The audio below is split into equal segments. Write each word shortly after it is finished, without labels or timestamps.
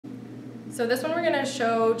So this one we're going to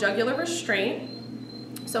show jugular restraint.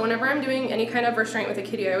 So whenever I'm doing any kind of restraint with a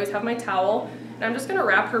kitty, I always have my towel, and I'm just going to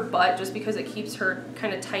wrap her butt just because it keeps her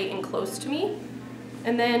kind of tight and close to me.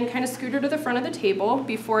 And then kind of scoot her to the front of the table.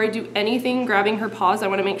 Before I do anything grabbing her paws, I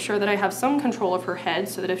want to make sure that I have some control of her head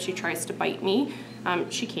so that if she tries to bite me,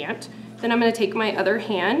 she can't. Then I'm going to take my other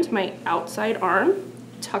hand, my outside arm,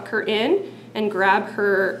 tuck her in, and grab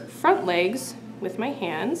her front legs with my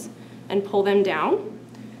hands and pull them down.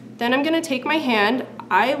 Then I'm going to take my hand.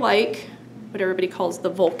 I like what everybody calls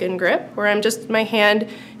the Vulcan grip, where my hand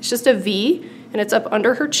is just a V, and it's up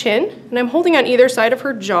under her chin, and I'm holding on either side of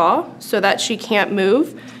her jaw so that she can't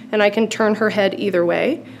move, and I can turn her head either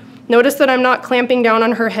way. Notice that I'm not clamping down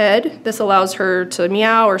on her head. This allows her to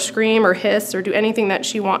meow or scream or hiss or do anything that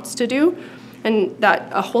she wants to do, and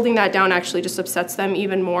that holding that down actually just upsets them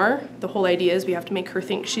even more. The whole idea is we have to make her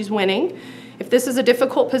think she's winning. If this is a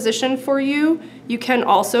difficult position for you, you can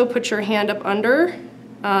also put your hand up under,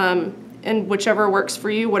 and whichever works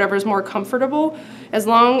for you, whatever's more comfortable, as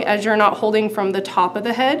long as you're not holding from the top of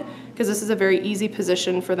the head, because this is a very easy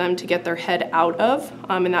position for them to get their head out of,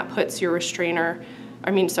 and that puts your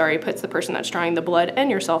puts the person that's drawing the blood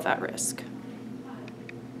and yourself at risk.